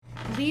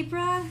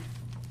Libra,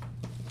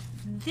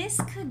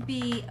 this could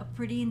be a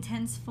pretty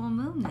intense full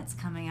moon that's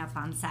coming up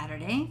on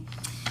Saturday.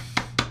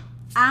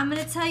 I'm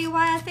going to tell you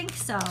why I think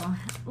so.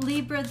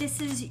 Libra,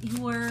 this is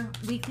your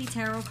weekly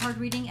tarot card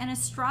reading and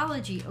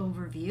astrology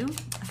overview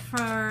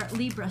for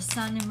Libra,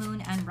 Sun,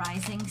 Moon, and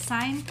Rising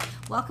sign.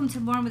 Welcome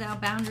to Born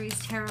Without Boundaries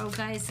Tarot,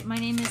 guys. My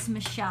name is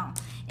Michelle,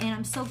 and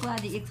I'm so glad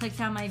that you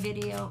clicked on my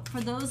video.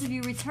 For those of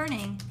you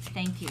returning,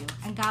 thank you,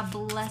 and God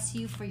bless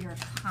you for your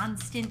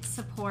constant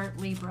support,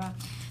 Libra.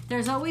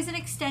 There's always an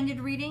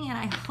extended reading, and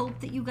I hope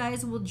that you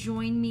guys will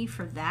join me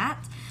for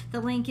that. The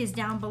link is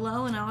down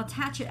below, and I'll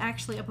attach it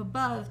actually up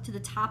above to the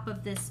top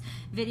of this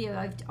video.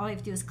 All you have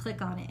to do is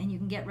click on it, and you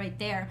can get right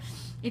there.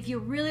 If you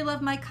really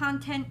love my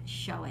content,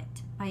 show it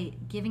by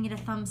giving it a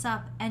thumbs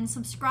up and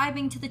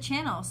subscribing to the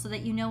channel so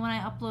that you know when I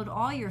upload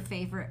all your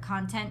favorite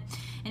content.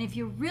 And if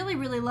you really,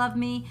 really love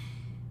me,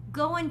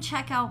 go and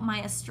check out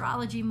my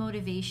Astrology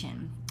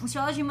Motivation.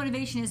 Astrology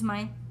Motivation is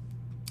my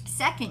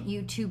second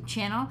YouTube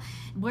channel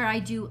where I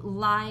do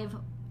live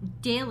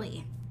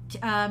daily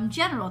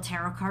general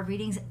tarot card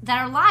readings that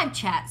are live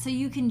chat, so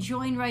you can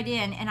join right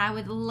in, and I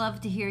would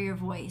love to hear your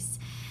voice.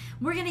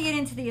 We're going to get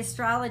into the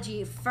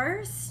astrology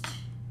first.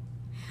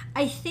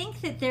 I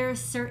think that there are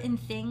certain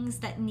things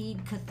that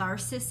need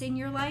catharsis in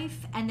your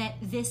life, and that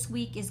this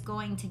week is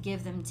going to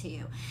give them to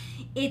you.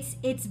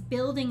 It's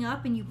building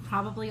up, and you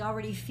probably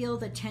already feel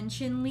the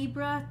tension,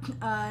 Libra,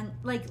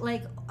 like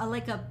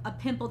a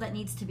pimple that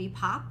needs to be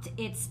popped.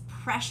 It's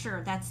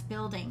pressure that's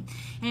building,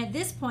 and at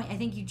this point, I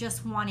think you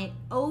just want it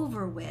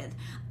over with.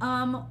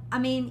 I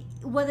mean,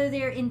 whether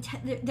they're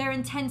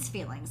intense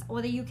feelings,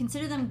 whether you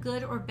consider them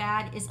good or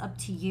bad, is up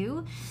to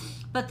you.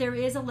 But there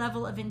is a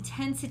level of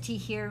intensity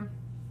here,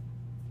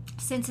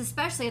 since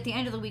especially at the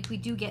end of the week we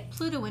do get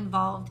Pluto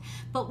involved,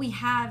 but we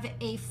have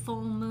a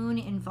full moon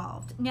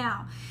involved.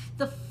 Now,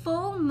 the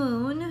full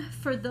moon,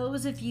 for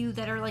those of you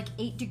that are like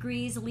 8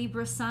 degrees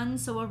Libra Sun,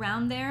 so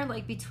around there,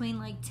 like between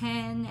like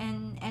 10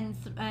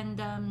 and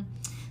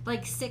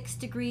like 6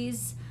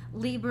 degrees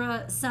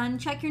Libra Sun,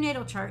 check your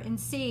natal chart and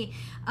see.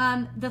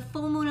 The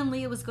full moon in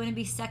Leo is going to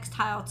be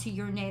sextile to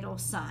your natal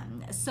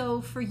sun.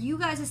 So for you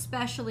guys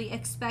especially,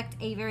 expect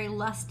a very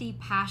lusty,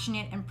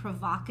 passionate, and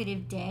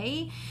provocative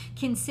day,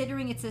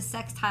 considering it's a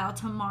sextile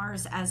to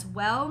Mars as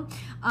well.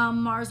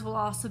 Mars will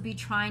also be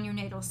trine your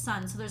natal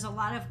sun. So there's a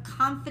lot of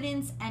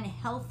confidence and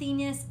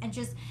healthiness and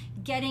just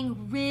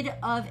getting rid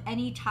of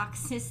any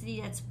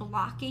toxicity that's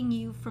blocking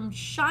you from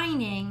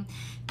shining.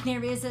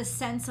 There is a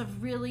sense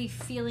of really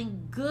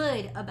feeling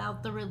good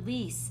about the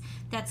release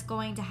that's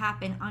going to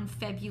happen on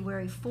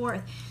February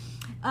 4th.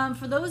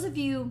 For those of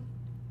you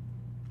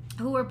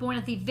who were born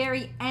at the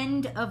very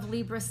end of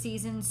Libra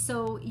season,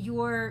 so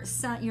your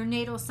sun, your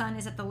natal sun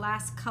is at the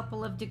last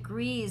couple of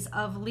degrees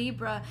of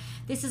Libra,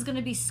 this is going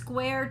to be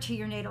square to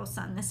your natal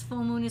sun. This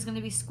full moon is going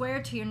to be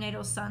square to your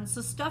natal sun.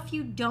 So stuff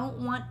you don't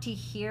want to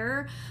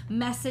hear,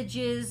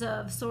 messages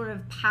of sort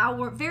of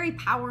power, very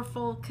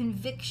powerful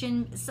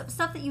conviction,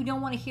 stuff that you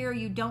don't want to hear,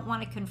 you don't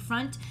want to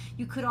confront.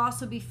 You could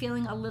also be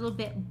feeling a little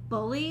bit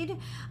bullied.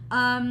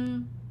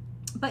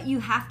 But you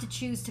have to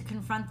choose to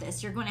confront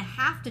this. You're going to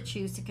have to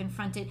choose to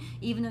confront it,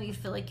 even though you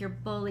feel like you're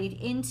bullied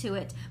into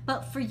it.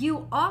 But for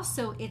you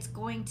also, it's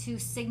going to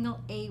signal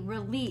a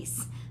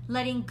release,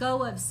 letting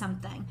go of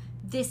something.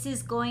 This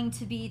is going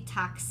to be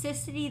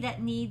toxicity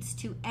that needs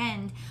to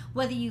end.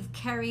 Whether you've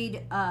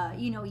carried,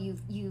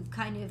 you've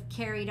kind of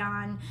carried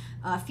on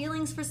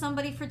feelings for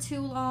somebody for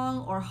too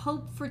long or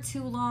hope for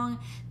too long.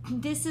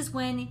 This is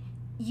when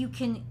you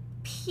can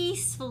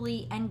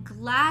peacefully and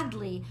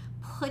gladly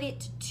put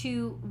it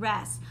to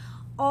rest.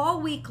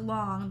 All week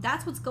long,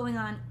 that's what's going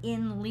on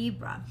in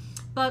Libra.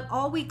 But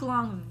all week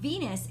long,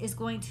 Venus is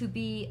going to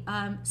be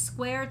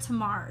square to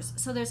Mars.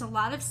 So there's a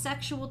lot of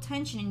sexual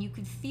tension, and you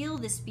could feel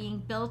this being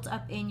built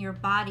up in your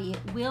body.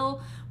 It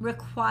will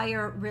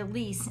require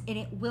release, and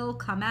it will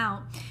come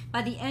out.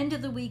 By the end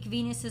of the week,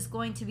 Venus is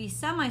going to be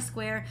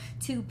semi-square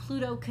to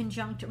Pluto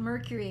conjunct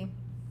Mercury.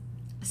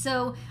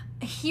 So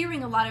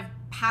hearing a lot of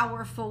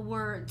powerful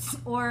words,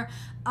 or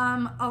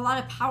a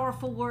lot of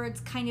powerful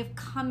words kind of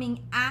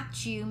coming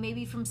at you,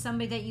 maybe from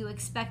somebody that you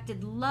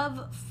expected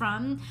love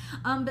from,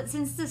 but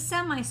since it's a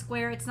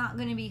semi-square, it's not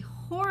going to be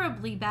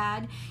horribly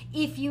bad.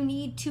 If you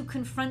need to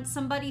confront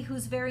somebody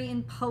who's very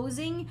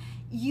imposing,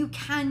 you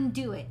can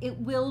do it. It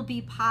will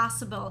be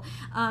possible.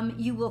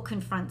 You will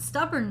confront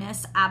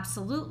stubbornness,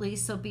 absolutely,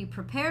 so be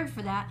prepared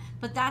for that,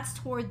 but that's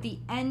toward the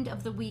end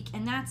of the week,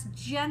 and that's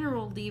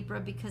general Libra,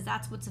 because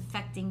that's what's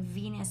affecting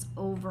Venus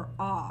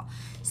overall.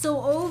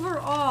 So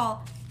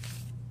overall,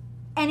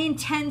 an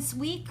intense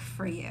week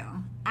for you,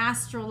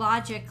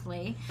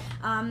 astrologically.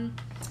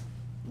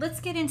 Let's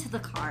get into the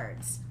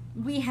cards.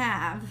 We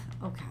have,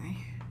 okay,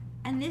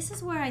 and this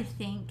is where I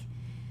think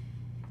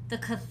the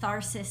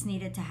catharsis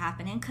needed to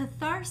happen. And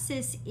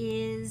catharsis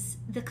is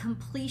the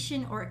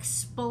completion or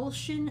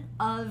expulsion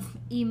of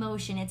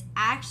emotion. It's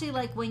actually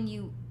like when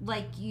you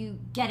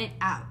get it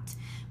out,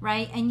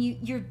 right? And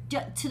you're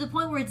to the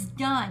point where it's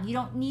done. You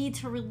don't need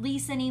to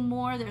release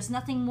anymore. There's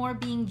nothing more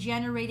being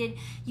generated.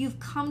 You've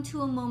come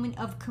to a moment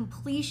of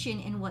completion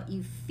in what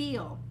you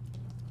feel.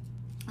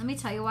 Let me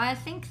tell you why I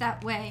think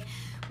that way.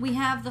 We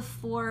have the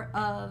Four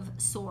of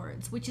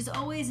Swords, which is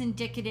always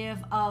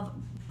indicative of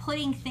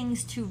putting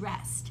things to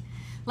rest,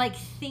 like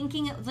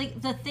thinking,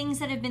 like the things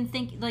that have been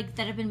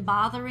that have been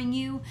bothering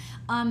you,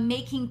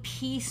 making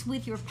peace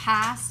with your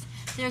past.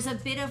 There's a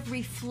bit of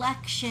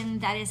reflection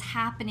that is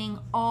happening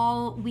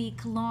all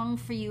week long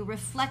for you,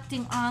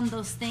 reflecting on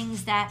those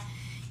things that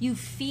you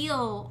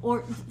feel,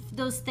 or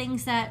those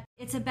things that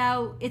it's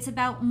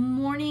about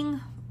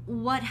mourning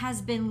what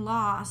has been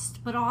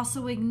lost, but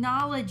also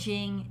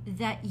acknowledging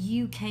that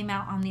you came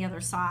out on the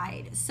other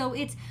side. So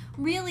it's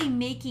really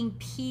making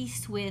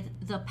peace with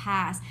the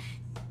past,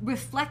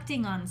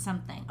 reflecting on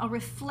something, a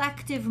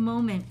reflective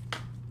moment.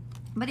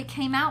 But it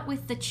came out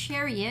with the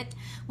Chariot,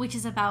 which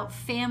is about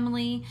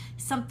family,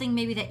 something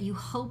maybe that you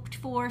hoped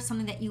for,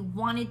 something that you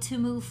wanted to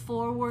move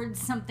forward,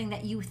 something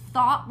that you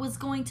thought was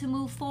going to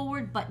move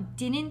forward but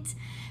didn't.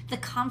 The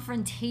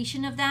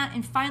confrontation of that,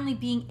 and finally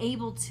being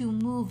able to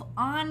move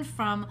on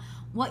from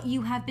what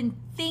you have been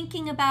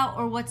thinking about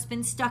or what's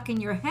been stuck in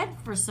your head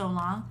for so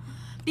long,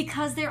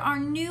 because there are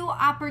new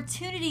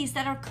opportunities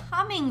that are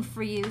coming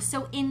for you.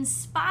 So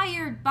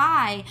inspired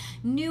by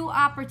new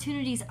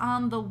opportunities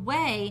on the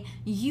way,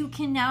 you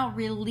can now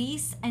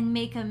release and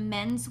make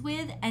amends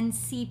with and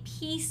see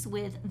peace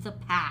with the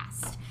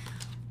past.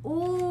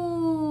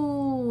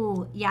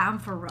 Ooh, yeah, I'm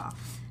for real.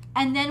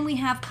 And then we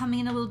have coming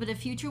in a little bit of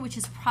future, which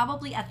is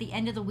probably at the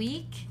end of the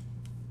week,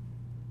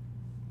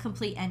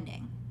 complete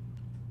ending.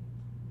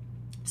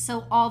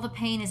 So all the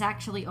pain is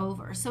actually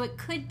over. So it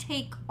could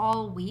take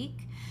all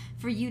week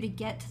for you to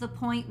get to the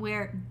point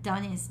where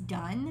done is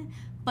done,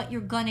 but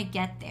you're gonna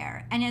get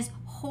there. And as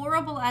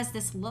horrible as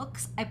this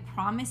looks, I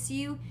promise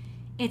you,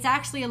 it's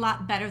actually a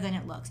lot better than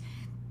it looks.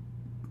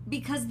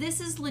 Because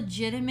this is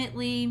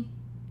legitimately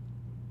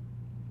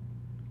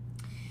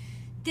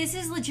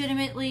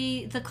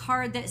the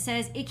card that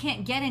says it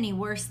can't get any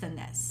worse than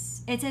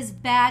this. It's as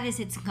bad as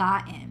it's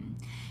gotten.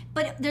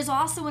 But there's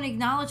also an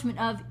acknowledgement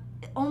of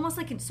almost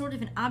like it's sort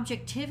of an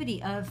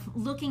objectivity of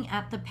looking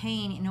at the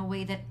pain in a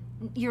way that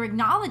you're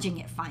acknowledging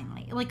it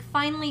finally. Like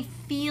finally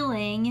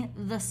feeling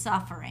the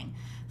suffering.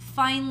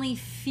 Finally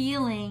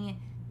feeling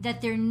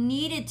that there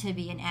needed to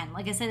be an end.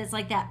 Like I said, it's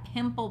like that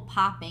pimple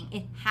popping.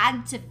 It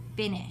had to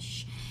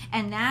finish.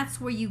 And that's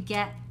where you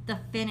get the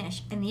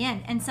finish in the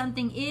end. And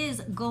something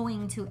is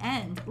going to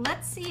end.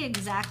 Let's see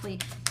exactly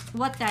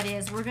what that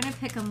is. We're going to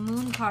pick a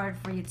moon card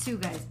for you too,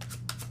 guys.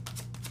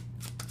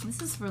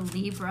 This is for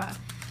Libra.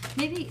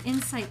 Maybe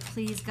insight,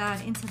 please,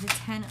 God, into the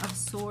Ten of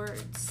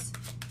Swords.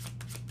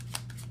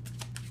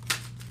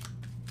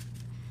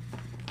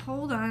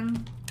 Hold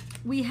on.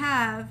 We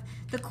have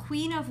the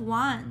Queen of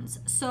Wands.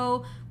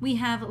 So we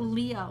have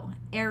Leo,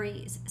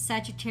 Aries,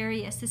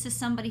 Sagittarius. This is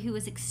somebody who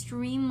is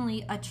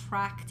extremely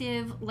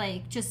attractive,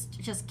 like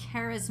just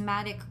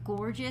charismatic,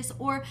 gorgeous,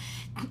 or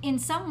in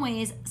some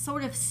ways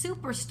sort of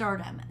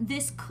superstardom.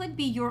 This could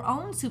be your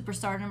own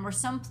superstardom or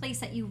some place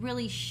that you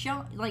really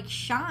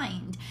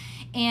shined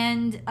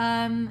and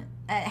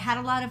had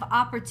a lot of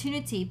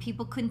opportunity.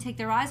 People couldn't take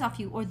their eyes off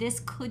you, or this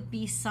could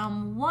be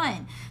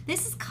someone.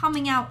 This is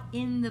coming out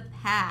in the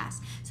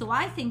past. So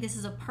I think this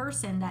is a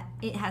person that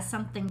it has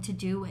something to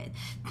do with.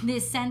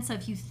 This sense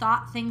of you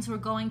thought things were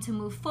going to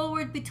move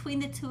forward between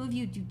the two of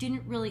you. You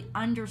didn't really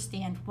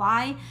understand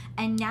why.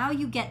 And now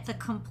you get the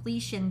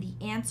completion, the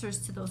answers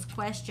to those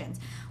questions.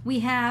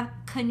 We have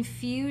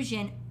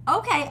confusion.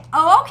 Okay.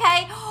 Oh,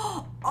 okay.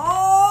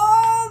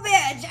 Oh,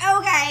 bitch.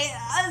 Okay.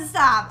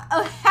 Stop.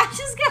 Okay, I'm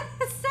just going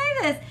to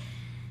say this.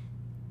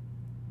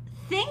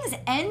 Things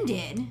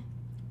ended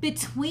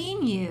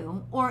between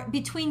you, or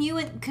between you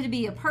and could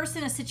be a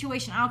person, a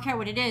situation, I don't care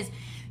what it is.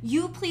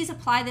 You please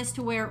apply this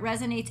to where it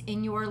resonates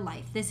in your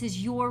life. This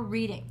is your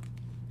reading.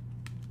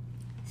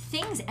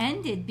 Things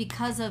ended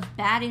because of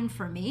bad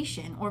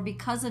information or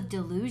because of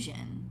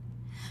delusion.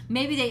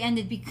 Maybe they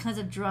ended because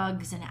of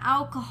drugs and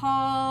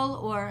alcohol,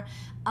 or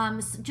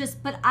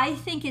but I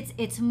think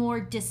it's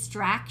more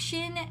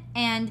distraction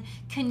and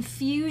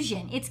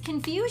confusion. It's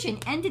confusion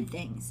ended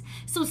things.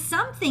 So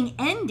something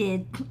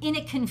ended in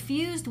a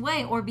confused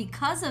way or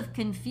because of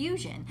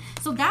confusion.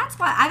 So that's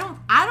why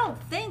I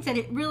don't think that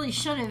it really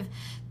shouldn't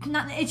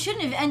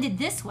have ended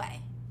this way.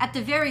 At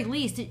the very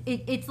least,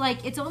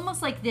 it's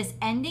almost like this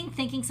ending,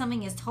 thinking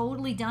something is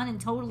totally done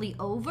and totally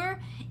over.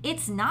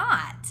 It's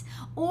not.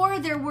 Or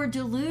there were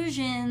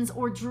delusions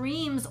or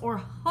dreams or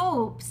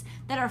hopes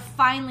that are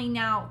finally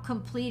now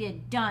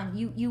completed,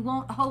 done. You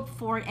won't hope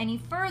for it any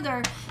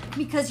further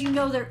because you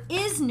know there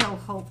is no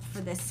hope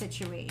for this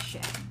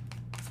situation.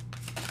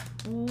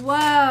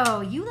 Whoa,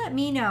 you let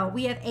me know.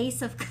 We have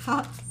Ace of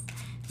Cups,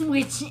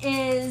 which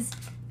is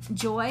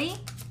joy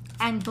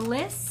and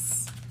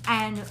bliss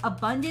and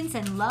abundance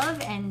and love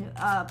and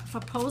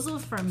proposal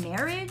for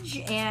marriage.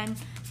 And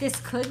this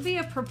could be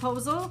a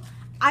proposal.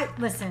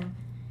 Listen,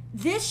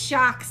 this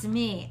shocks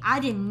me. I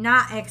did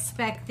not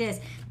expect this.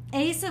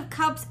 Ace of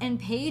Cups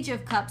and Page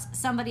of Cups,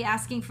 somebody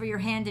asking for your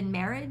hand in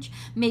marriage,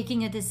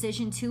 making a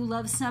decision to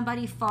love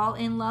somebody, fall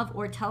in love,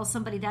 or tell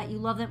somebody that you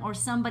love them, or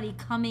somebody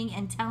coming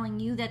and telling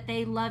you that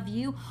they love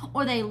you,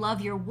 or they love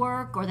your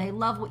work, or they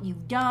love what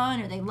you've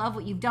done, or they love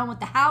what you've done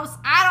with the house.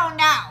 I don't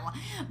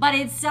know. But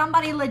it's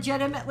somebody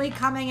legitimately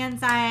coming and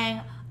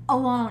saying, I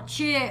want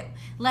you.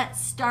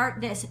 Let's start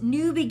this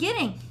new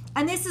beginning.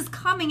 And this is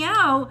coming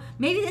out.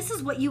 Maybe this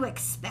is what you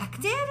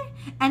expected.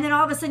 And then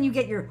all of a sudden you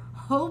get your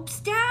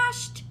hopes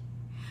dashed.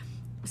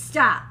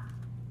 Stop.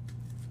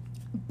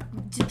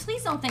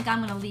 Please don't think I'm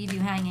going to leave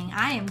you hanging.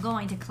 I am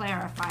going to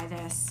clarify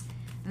this.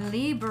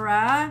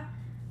 Libra,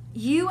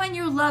 you and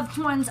your loved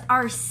ones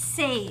are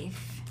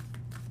safe.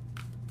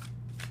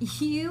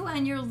 You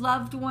and your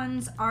loved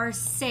ones are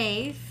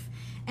safe.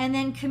 And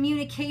then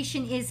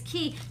communication is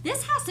key.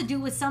 This has to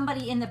do with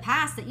somebody in the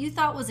past that you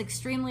thought was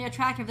extremely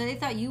attractive, that they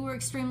thought you were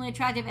extremely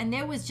attractive, and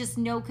there was just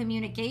no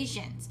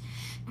communications.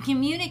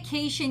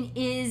 Communication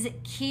is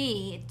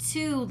key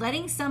to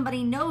letting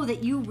somebody know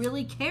that you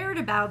really cared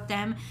about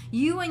them.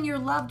 You and your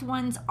loved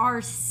ones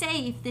are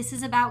safe. This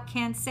is about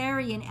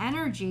Cancerian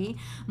energy.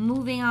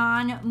 Moving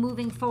on,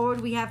 moving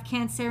forward, we have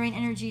Cancerian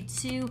energy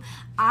too.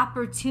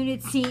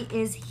 Opportunity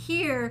is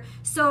here.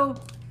 So,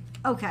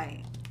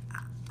 okay.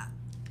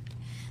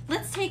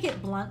 Let's take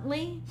it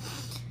bluntly.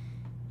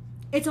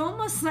 It's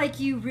almost like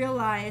you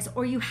realize,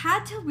 or you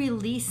had to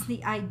release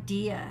the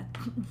idea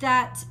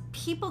that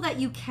people that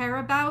you care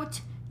about,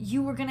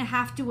 you were going to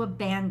have to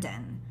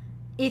abandon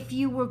if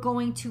you were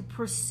going to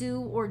pursue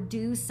or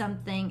do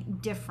something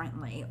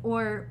differently,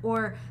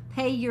 or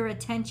pay your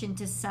attention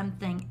to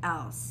something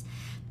else.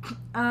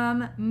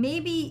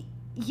 Maybe,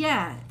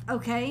 yeah,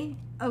 okay.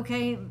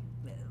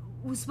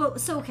 So,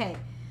 okay.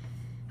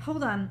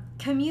 Hold on.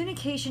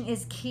 Communication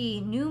is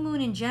key. New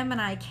Moon in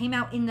Gemini came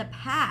out in the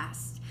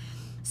past.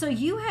 So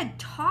you had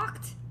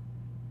talked.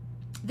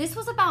 This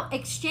was about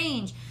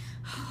exchange.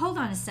 Hold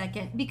on a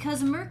second.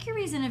 Because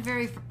Mercury's in a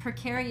very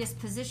precarious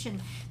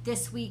position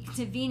this week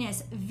to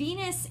Venus.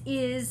 Venus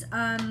is...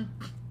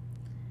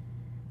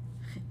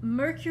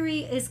 Mercury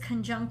is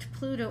conjunct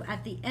Pluto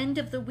at the end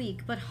of the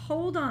week. But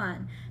hold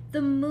on.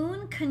 The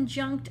Moon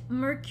conjunct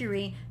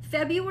Mercury,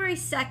 February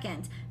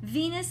 2nd.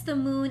 Venus, the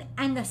Moon,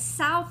 and the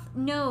South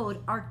Node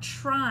are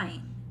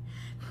trine.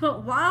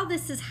 But while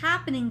this is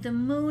happening, the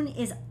Moon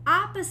is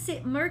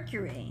opposite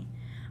Mercury.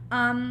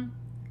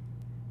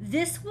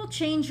 This will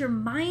change your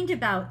mind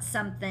about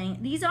something.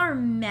 These are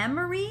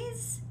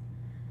memories.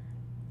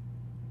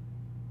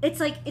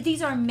 It's like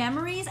these are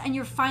memories, and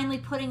you're finally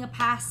putting a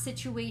past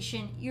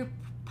situation. You're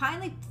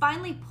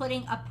finally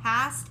putting a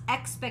past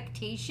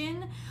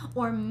expectation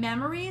or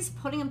memories,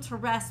 putting them to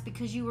rest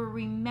because you were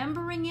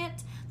remembering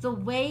it the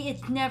way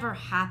it never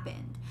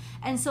happened.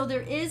 And so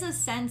there is a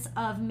sense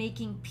of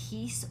making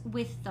peace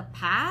with the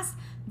past.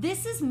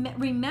 This is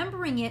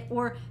remembering it,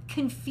 or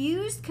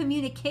confused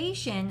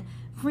communication,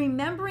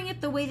 remembering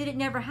it the way that it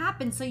never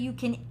happened, so you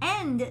can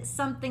end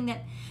something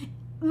that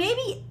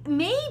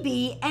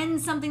maybe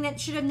end something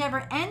that should have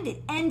never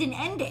ended. End an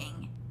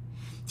ending.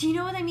 Do you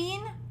know what I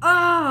mean?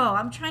 Oh,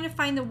 I'm trying to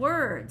find the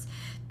words.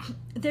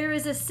 There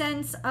is a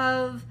sense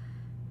of,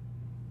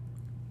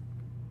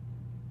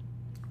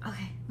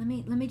 okay, let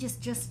me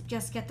just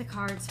get the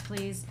cards,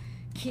 please.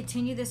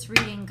 Continue this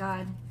reading,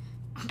 God.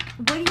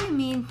 What do you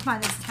mean by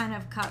this Ten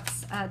of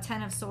Cups,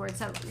 Ten of Swords?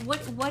 So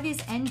what is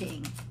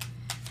ending?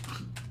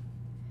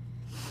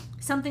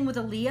 Something with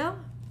a Leo?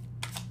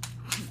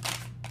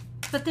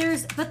 But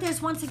there's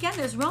once again,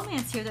 there's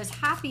romance here, there's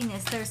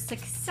happiness, there's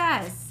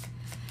success.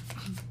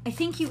 I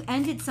think you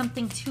ended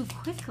something too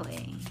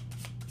quickly.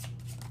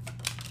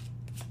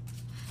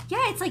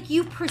 Yeah, it's like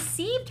you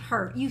perceived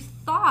hurt. You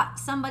thought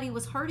somebody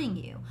was hurting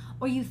you,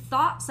 or you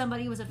thought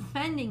somebody was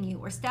offending you,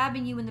 or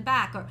stabbing you in the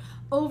back, or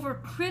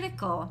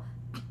overcritical.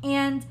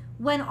 And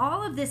when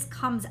all of this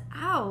comes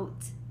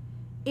out,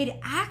 it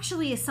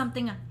actually is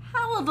something a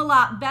hell of a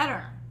lot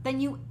better than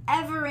you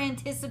ever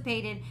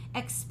anticipated,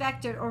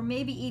 expected, or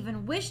maybe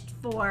even wished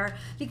for,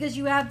 because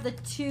you have the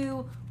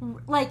two,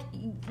 like,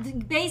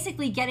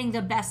 basically getting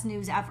the best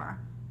news ever.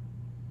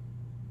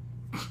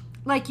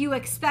 Like, you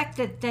expect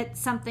that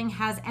something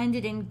has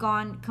ended and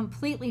gone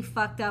completely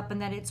fucked up and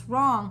that it's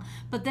wrong,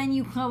 but then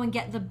you go and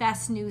get the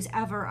best news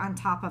ever on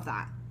top of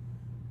that.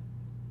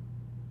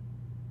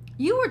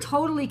 You were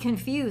totally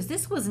confused.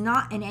 This was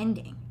not an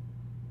ending.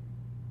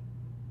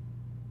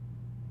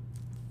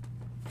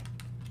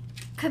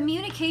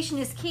 Communication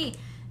is key.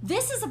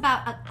 This is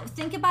about,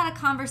 think about a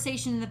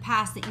conversation in the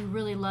past that you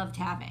really loved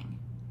having.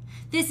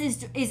 This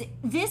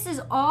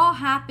is all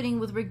happening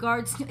with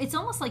regards to, it's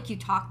almost like you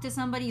talked to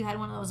somebody, you had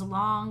one of those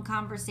long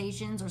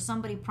conversations, or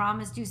somebody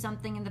promised you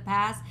something in the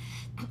past,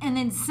 and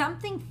then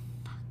something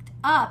fucked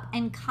up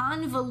and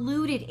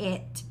convoluted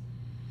it.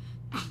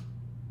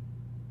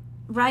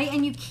 right?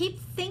 And you keep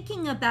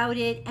thinking about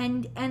it,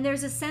 and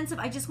there's a sense of,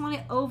 I just want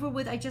it over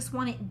with, I just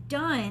want it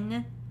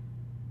done.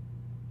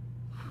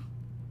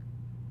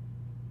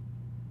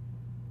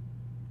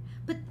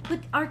 But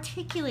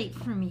articulate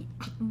for me,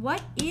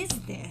 what is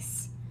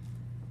this?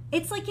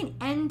 It's like an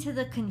end to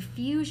the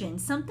confusion.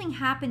 Something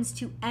happens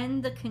to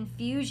end the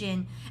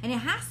confusion, and it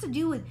has to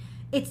do with,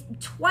 it's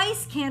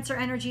twice Cancer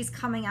energies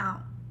coming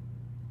out.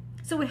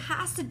 So it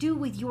has to do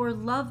with your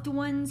loved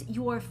ones,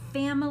 your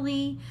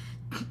family,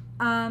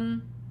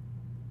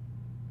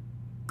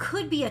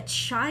 could be a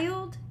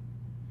child,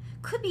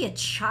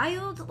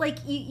 like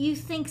you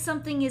think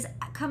something is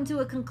come to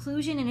a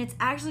conclusion, and it's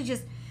actually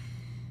just,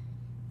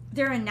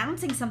 they're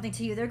announcing something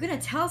to you. They're going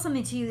to tell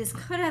something to you. This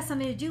could have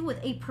something to do with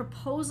a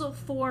proposal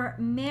for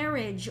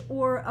marriage,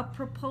 or a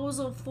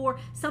proposal for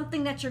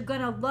something that you're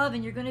going to love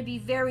and you're going to be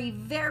very,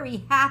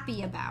 very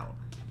happy about.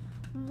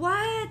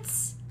 What?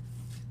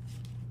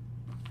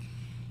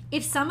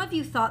 If some of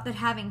you thought that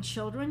having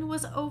children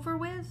was over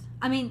with,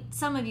 I mean,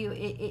 some of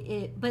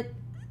you, but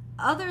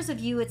others of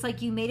you, it's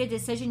like you made a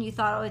decision, you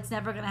thought, oh, it's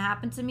never going to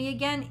happen to me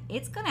again.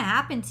 It's going to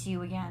happen to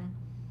you again.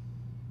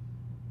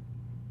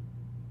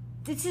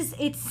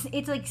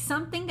 It's like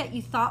something that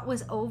you thought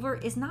was over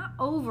is not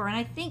over. And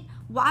I think,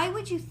 why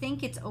would you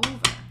think it's over?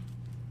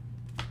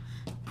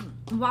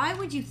 Why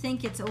would you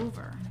think it's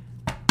over?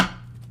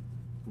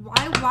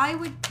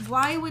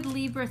 Why would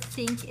Libra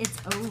think it's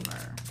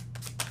over?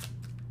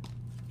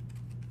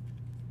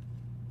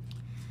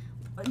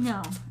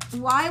 No.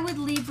 Why would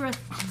Libra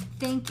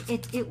think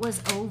it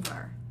was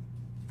over?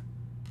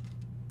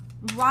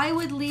 Why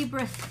would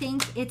Libra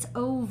think it's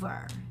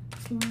over?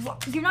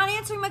 You're not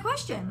answering my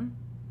question.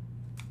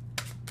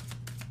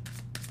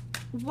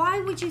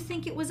 Why would you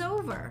think it was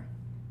over?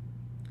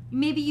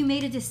 Maybe you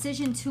made a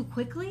decision too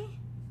quickly?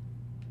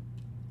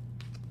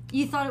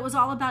 You thought it was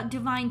all about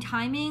divine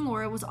timing,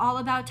 or it was all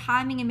about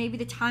timing and maybe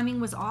the timing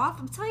was off.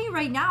 I'm telling you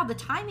right now, the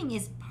timing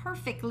is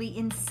perfectly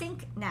in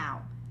sync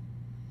now.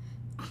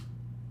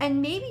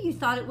 And maybe you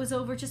thought it was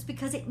over just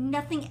because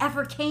nothing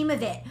ever came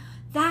of it.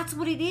 That's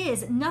what it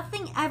is.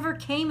 Nothing ever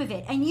came of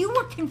it. And you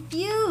were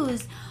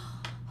confused.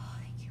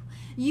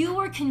 You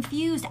were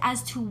confused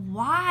as to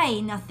why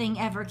nothing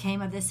ever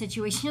came of this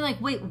situation. You're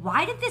like, wait,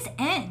 why did this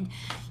end?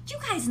 You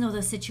guys know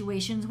those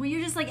situations where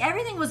you're just like,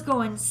 everything was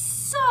going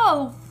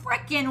so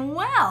freaking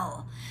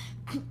well,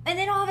 and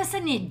then all of a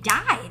sudden it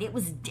died. It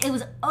was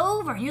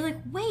over. And you're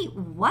like, wait,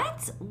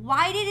 what?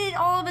 Why did it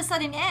all of a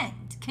sudden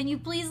end? Can you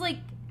please like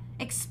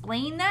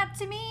explain that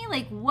to me?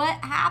 Like,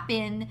 what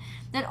happened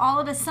that all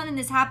of a sudden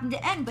this happened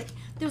to end? But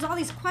there's all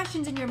these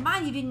questions in your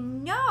mind you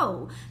didn't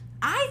know.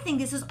 I think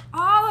this is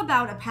all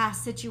about a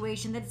past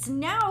situation that's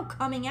now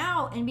coming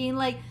out and being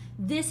like,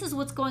 this is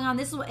what's going on.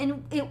 This is what,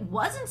 and it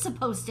wasn't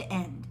supposed to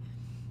end.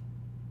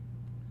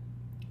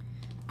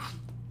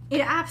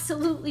 It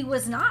absolutely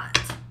was not.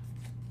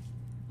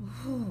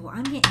 Ooh,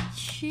 I'm getting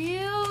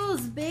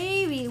chills,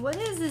 baby. What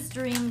is this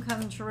dream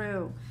come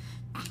true?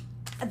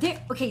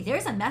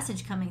 There's a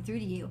message coming through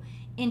to you.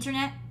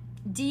 Internet,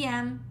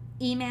 DM,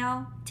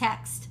 email,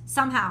 text.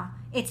 Somehow.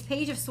 It's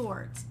Page of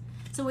Swords.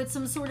 So it's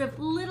some sort of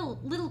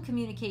little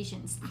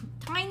communications,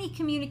 tiny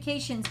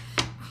communications,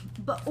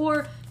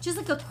 or just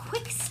like a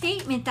quick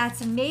statement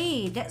that's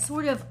made that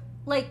sort of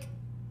like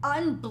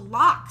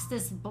unblocks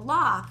this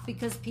block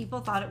because people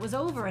thought it was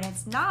over, and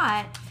it's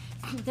not.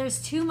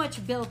 There's too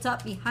much built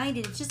up behind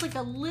it. It's just like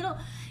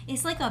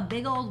it's like a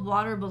big old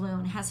water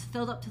balloon has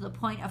filled up to the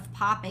point of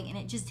popping, and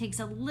it just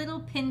takes a little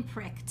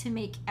pinprick to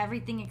make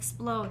everything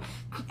explode.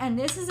 And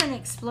this is an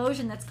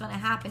explosion that's going to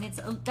happen.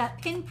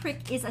 That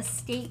pinprick is a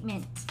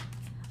statement.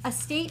 A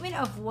statement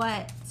of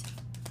what?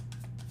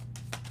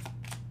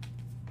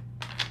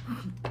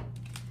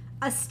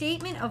 A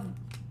statement of,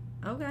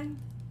 okay.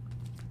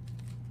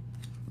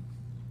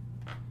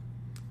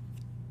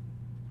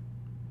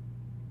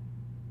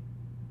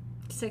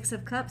 Six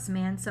of Cups,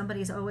 man.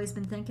 Somebody's always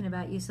been thinking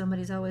about you.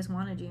 Somebody's always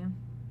wanted you.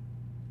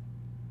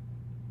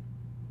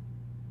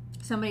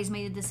 Somebody's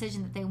made a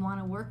decision that they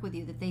want to work with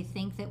you, that they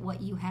think that what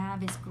you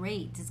have is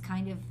great. It's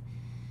kind of,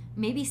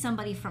 maybe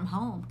somebody from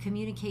home,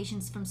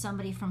 communications from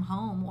somebody from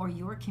home, or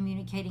you're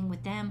communicating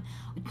with them,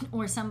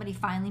 or somebody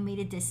finally made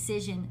a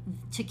decision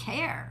to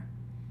care,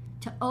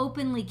 to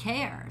openly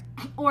care.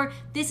 Or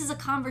this is a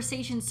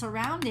conversation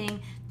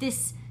surrounding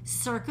this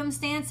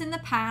circumstance in the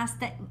past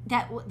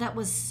that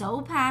was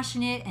so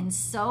passionate and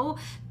so,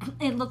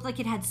 it looked like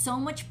it had so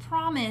much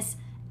promise,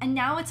 and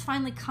now it's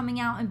finally coming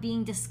out and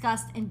being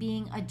discussed and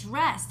being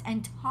addressed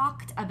and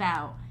talked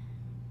about.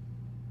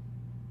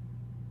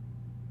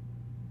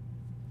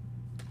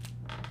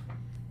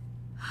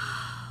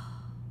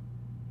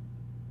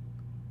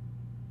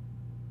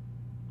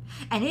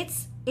 And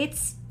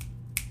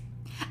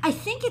I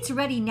think it's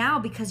ready now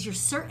because you're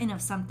certain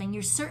of something.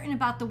 You're certain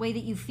about the way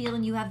that you feel,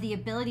 and you have the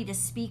ability to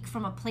speak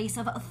from a place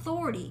of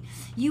authority.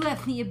 You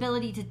have the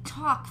ability to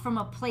talk from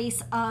a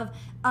place of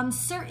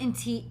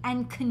certainty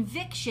and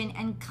conviction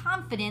and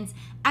confidence,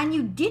 and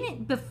you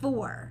didn't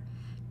before.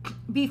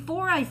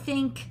 Before, I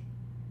think,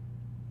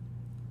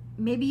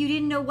 maybe you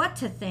didn't know what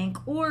to think,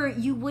 or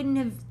you wouldn't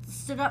have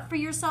stood up for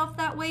yourself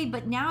that way,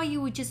 but now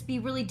you would just be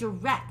really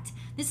direct.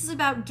 This is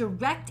about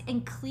direct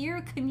and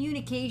clear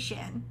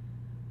communication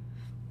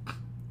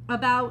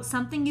about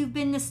something you've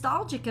been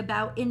nostalgic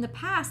about in the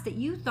past that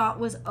you thought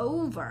was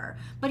over,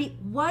 but it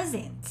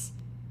wasn't.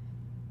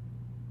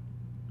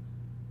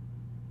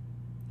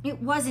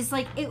 It was. It's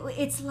like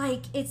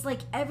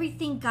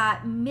everything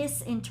got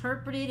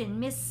misinterpreted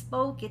and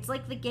misspoke. It's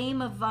like the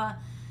game of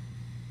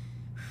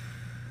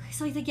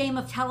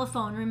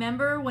telephone.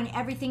 Remember when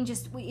everything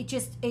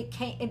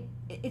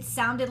it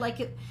sounded like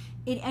it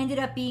ended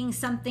up being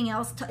something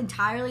else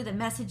entirely. The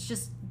message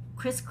just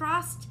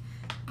crisscrossed.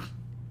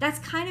 That's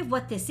kind of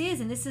what this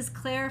is, and this is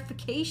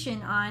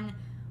clarification on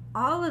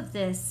all of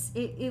this.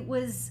 It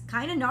was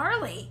kind of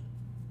gnarly,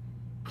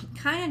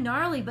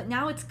 but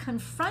now it's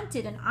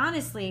confronted, and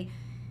honestly,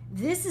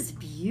 this is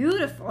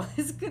beautiful.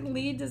 This could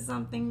lead to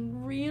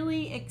something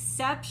really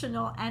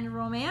exceptional and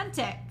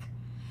romantic.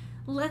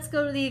 Let's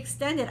go to the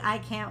extended. I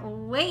can't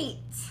wait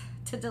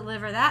to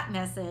deliver that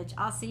message.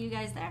 I'll see you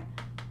guys there.